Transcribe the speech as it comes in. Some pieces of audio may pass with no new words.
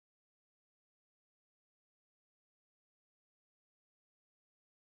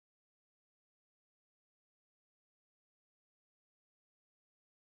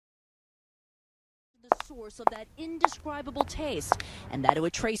The source of that indescribable taste, and that it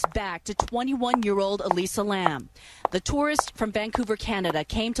would trace back to 21-year-old Elisa Lam. The tourist from Vancouver, Canada,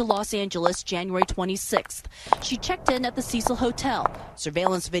 came to Los Angeles January 26th. She checked in at the Cecil Hotel.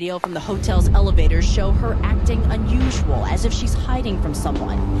 Surveillance video from the hotel's elevators show her acting unusual, as if she's hiding from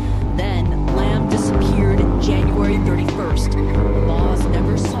someone. Then Lam disappeared January 31st. The boss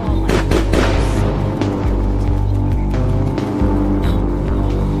never saw Lam.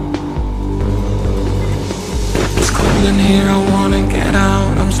 In here, I wanna get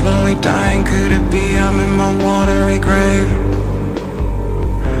out. I'm slowly dying, could it be I'm in my watery grave?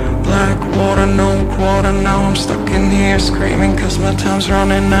 Black water, no quarter, now I'm stuck in here screaming cause my time's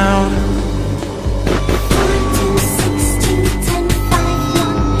running out.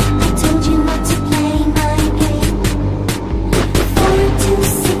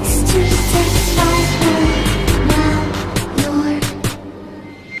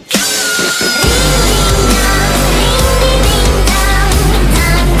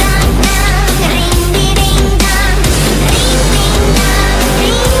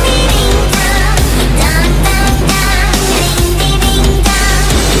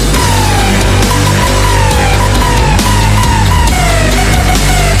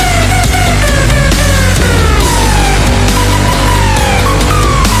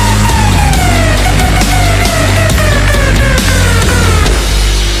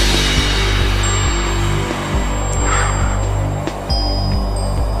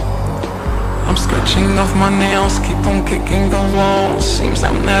 I'm scratching off my nails, keep on kicking the walls. Seems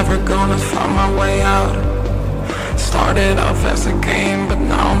I'm never gonna find my way out. Started off as a game, but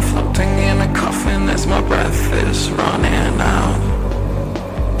now I'm floating in a coffin as my breath is running out.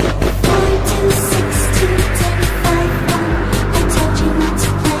 4, 2, 6, 2, 10, 5, 1. I told you not to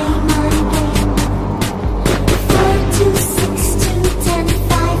play my game. 4, 2, 6, 2, 10,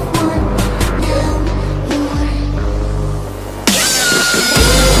 5, 1. Now you're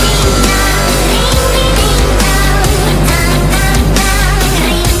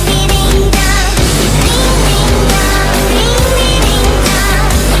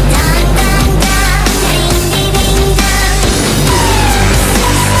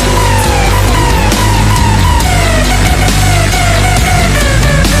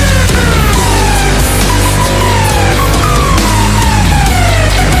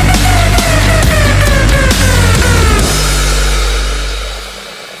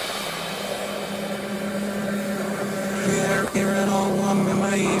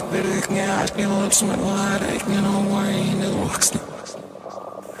som et var ikke noe i det voksne.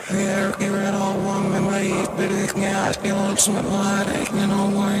 Jeg gjør det all med meg i bedrykning. Jeg spiller som et var ikke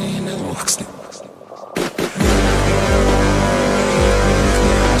noe i det voksne.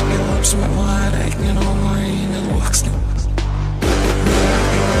 Jeg spiller som et var ikke noe i det voksne.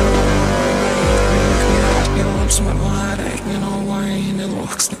 Jeg spiller som et var ikke noe i det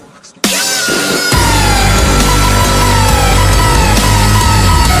voksne.